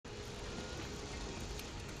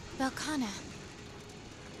Belkana.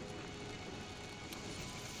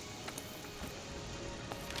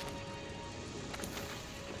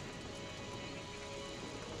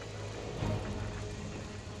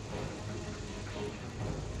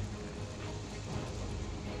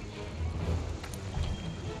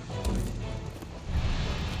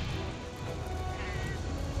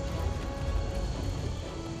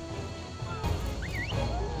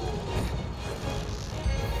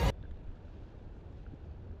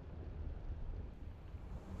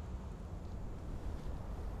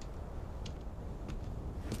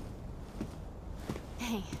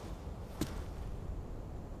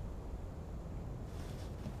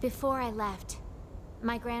 Before I left,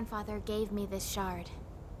 my grandfather gave me this shard.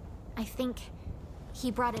 I think he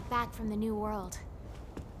brought it back from the New World.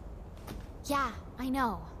 Yeah, I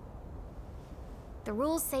know. The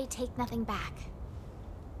rules say take nothing back.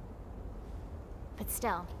 But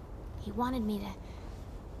still, he wanted me to...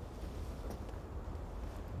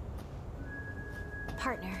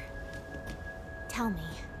 Partner, tell me,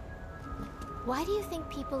 why do you think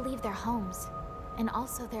people leave their homes, and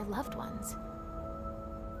also their loved ones,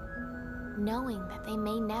 knowing that they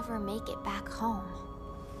may never make it back home?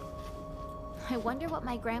 I wonder what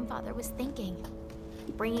my grandfather was thinking,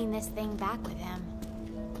 bringing this thing back with him.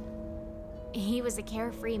 He was a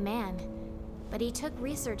carefree man, but he took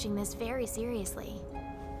researching this very seriously.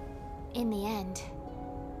 In the end,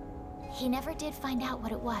 he never did find out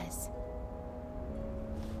what it was.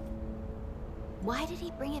 Why did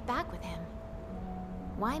he bring it back with him?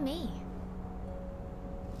 Why me?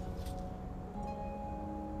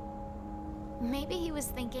 Maybe he was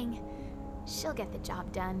thinking, she'll get the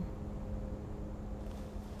job done.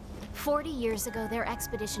 40 years ago, their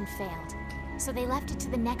expedition failed, so they left it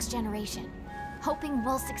to the next generation, hoping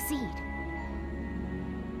we'll succeed.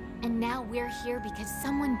 And now we're here because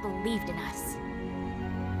someone believed in us.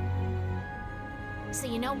 So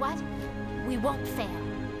you know what? We won't fail.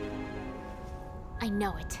 I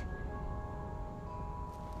know it.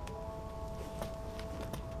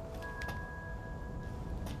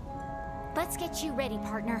 Let's get you ready,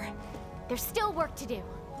 partner. There's still work to do.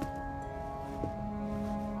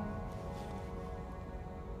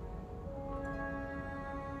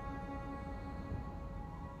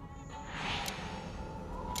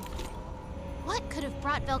 What could have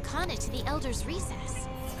brought Belkana to the Elder's Recess?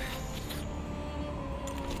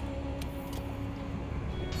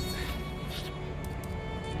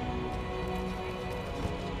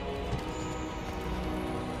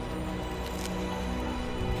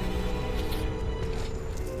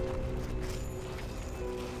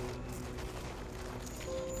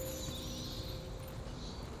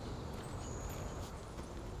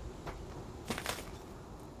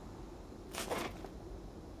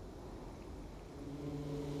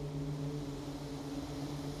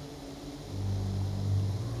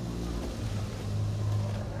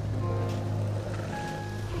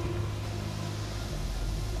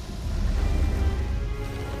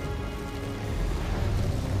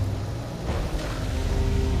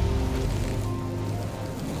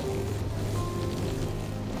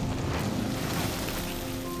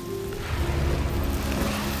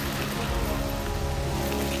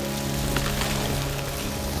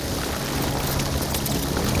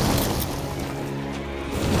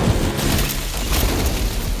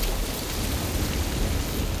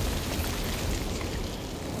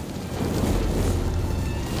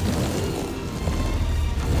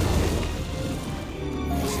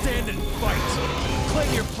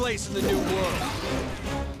 Place in the new world.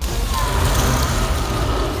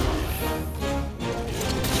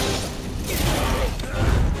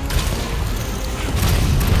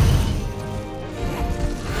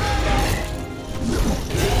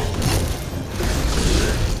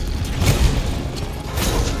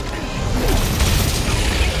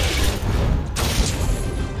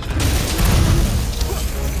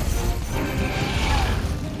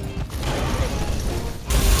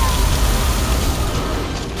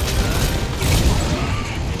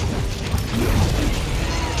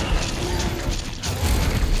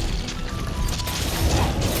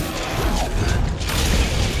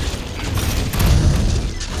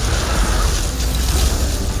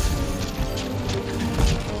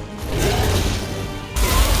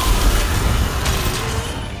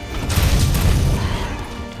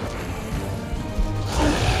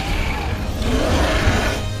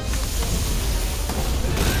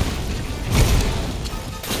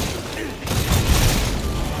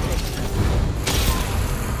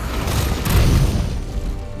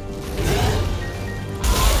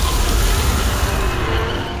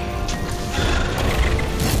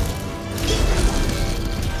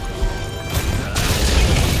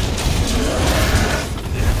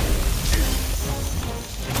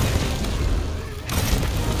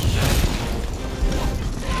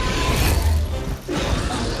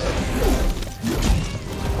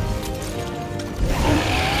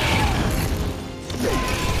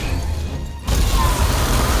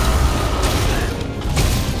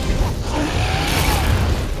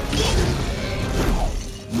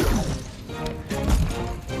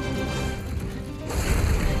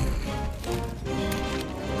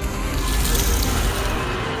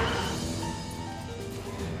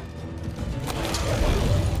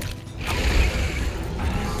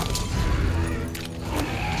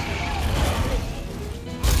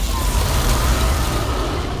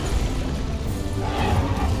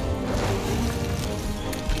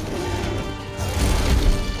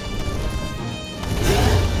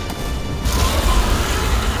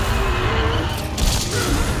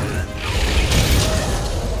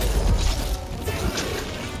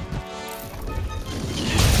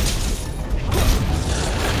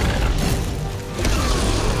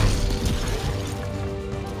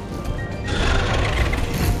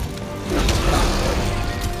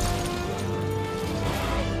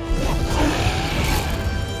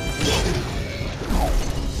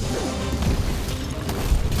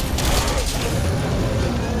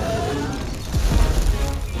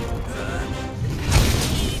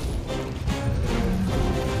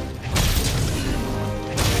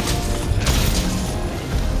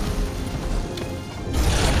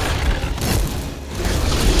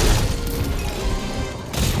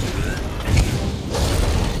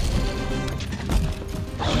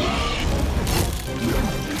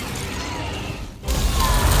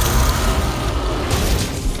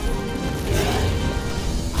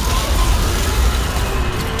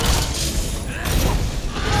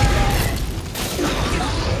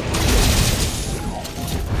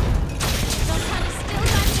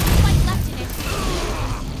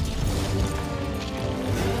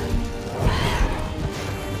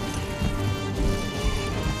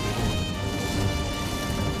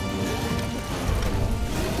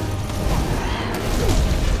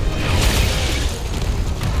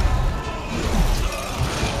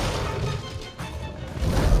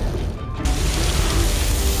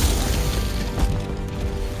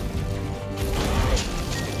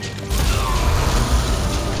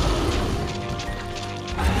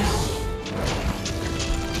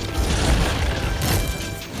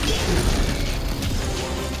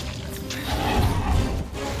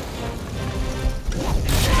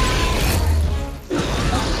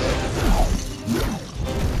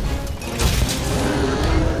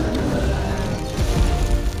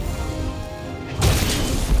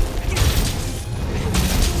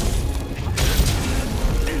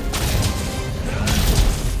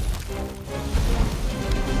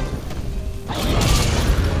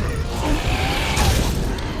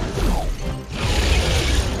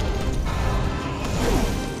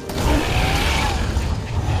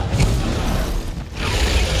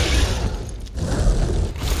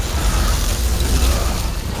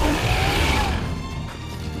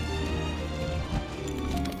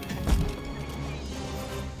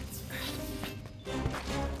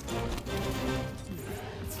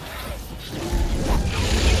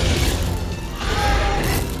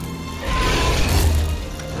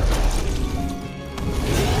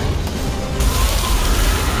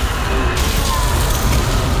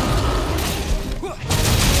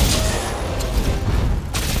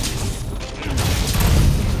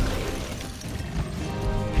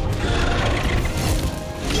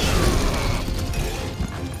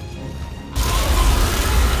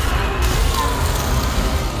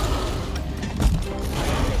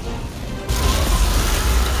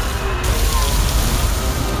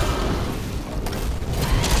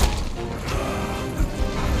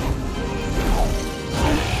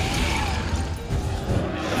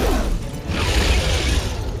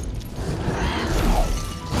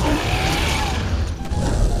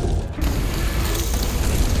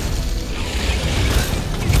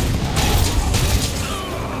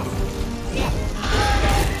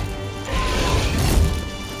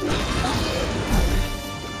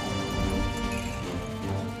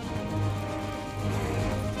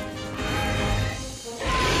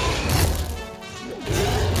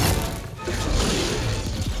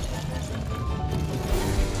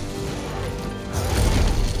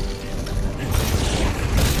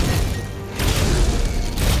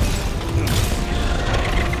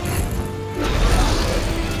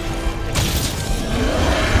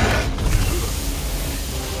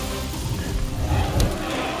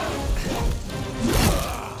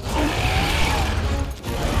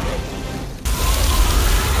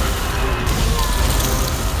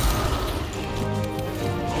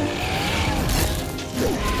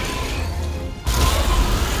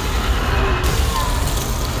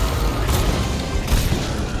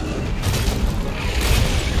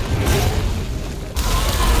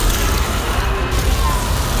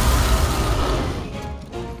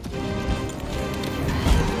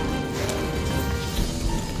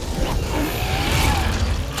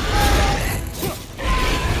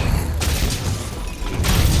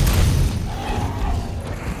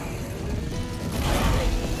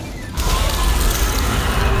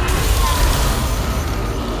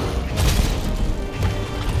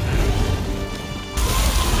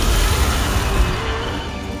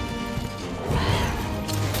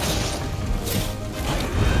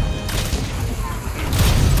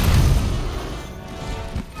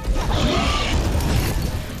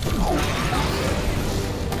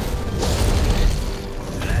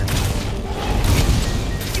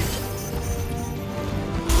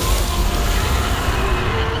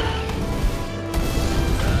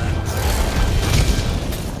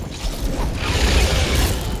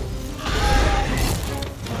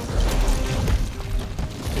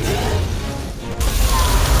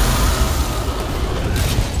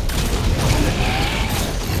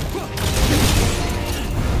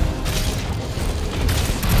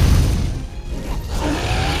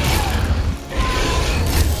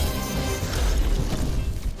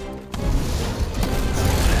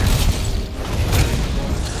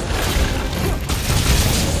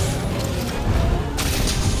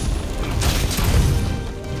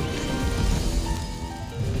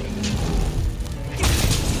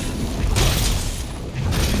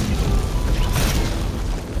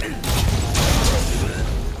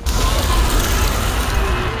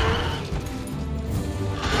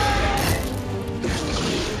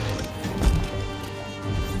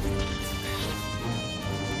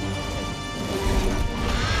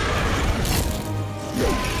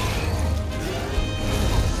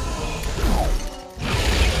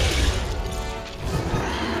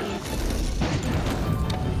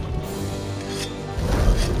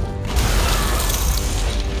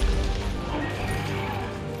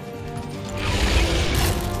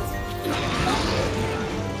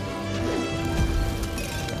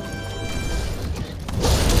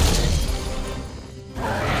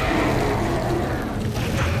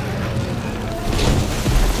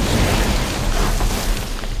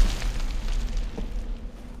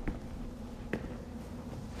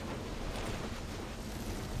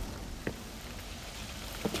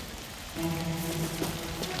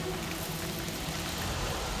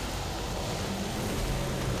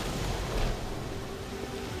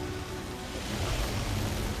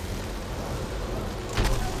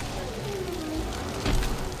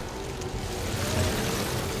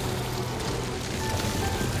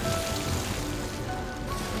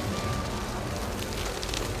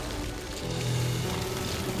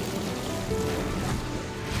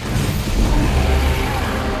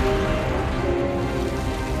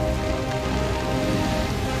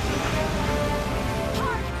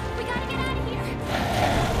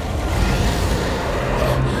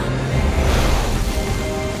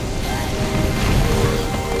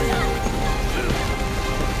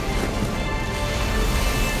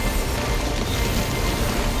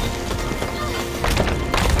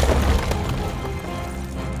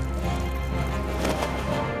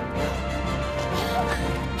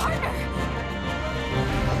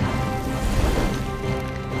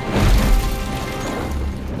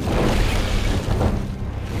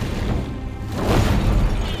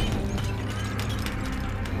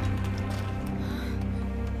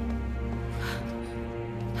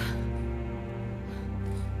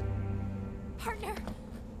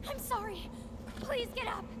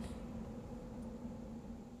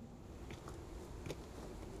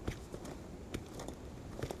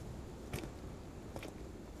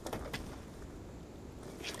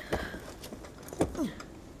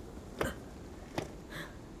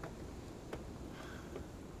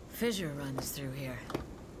 fissure runs through here.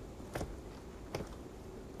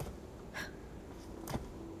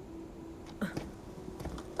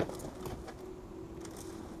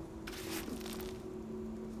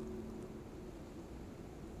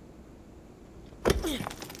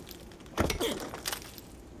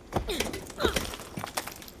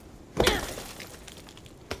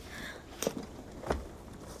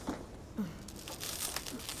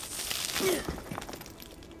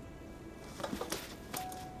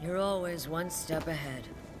 You're always one step ahead.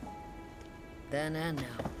 Then and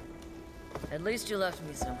now. At least you left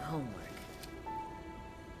me some homework.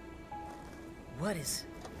 What is...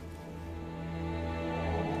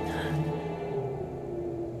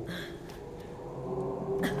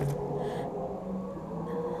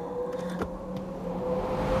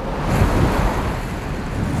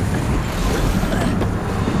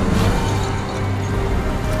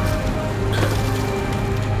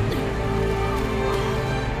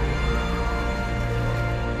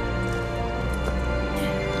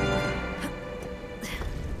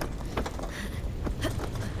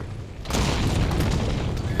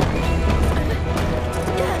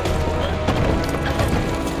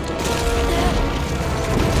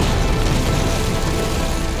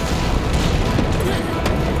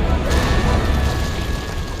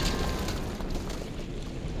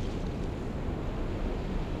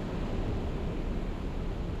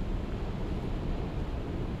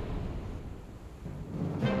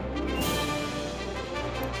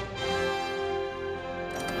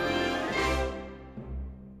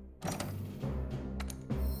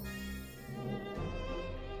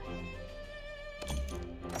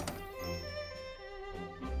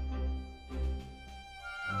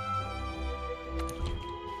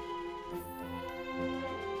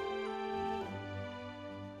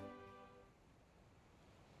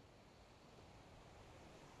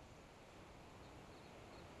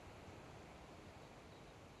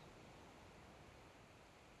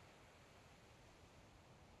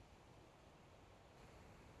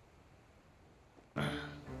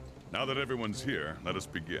 Now that everyone's here, let us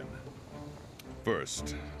begin.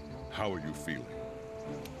 First, how are you feeling?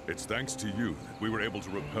 It's thanks to you that we were able to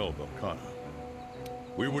repel Velkhana.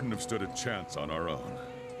 We wouldn't have stood a chance on our own.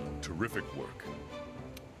 Terrific work.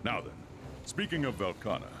 Now then, speaking of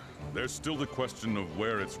Velkhana, there's still the question of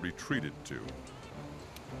where it's retreated to.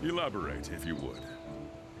 Elaborate, if you would.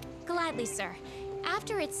 Gladly, sir.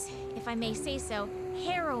 After its, if I may say so,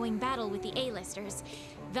 harrowing battle with the A-listers,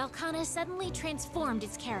 Velkhana suddenly transformed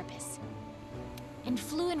its carapace and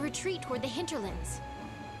flew in retreat toward the hinterlands.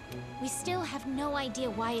 We still have no idea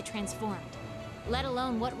why it transformed, let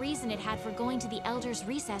alone what reason it had for going to the Elder's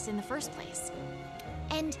recess in the first place.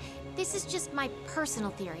 And this is just my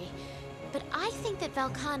personal theory, but I think that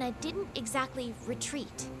Velkhana didn't exactly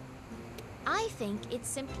retreat. I think it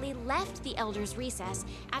simply left the Elder's recess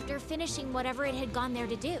after finishing whatever it had gone there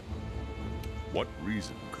to do. What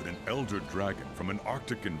reason could an Elder Dragon from an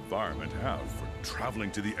Arctic environment have for traveling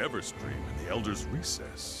to the Everstream and the Elder's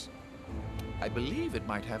recess? I believe it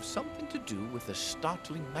might have something to do with the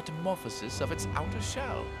startling metamorphosis of its outer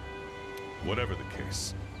shell. Whatever the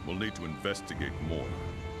case, we'll need to investigate more.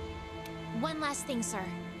 One last thing, sir.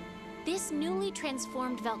 This newly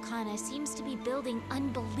transformed Velkhana seems to be building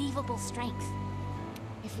unbelievable strength.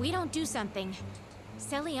 If we don't do something,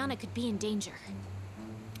 Celiana could be in danger.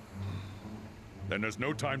 Then there's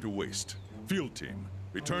no time to waste. Field team,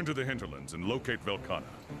 return to the hinterlands and locate Velkhana.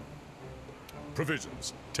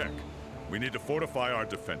 Provisions, tech. We need to fortify our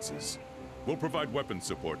defenses. We'll provide weapon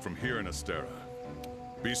support from here in Astera.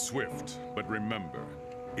 Be swift, but remember,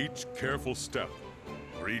 each careful step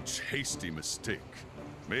or each hasty mistake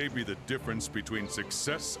may be the difference between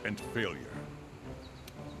success and failure.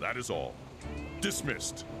 That is all.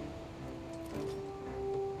 Dismissed.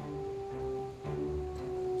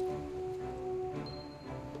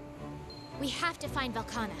 We have to find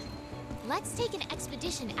Velkhana. Let's take an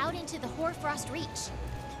expedition out into the Hoarfrost Reach.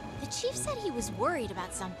 The chief said he was worried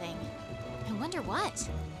about something. I wonder what.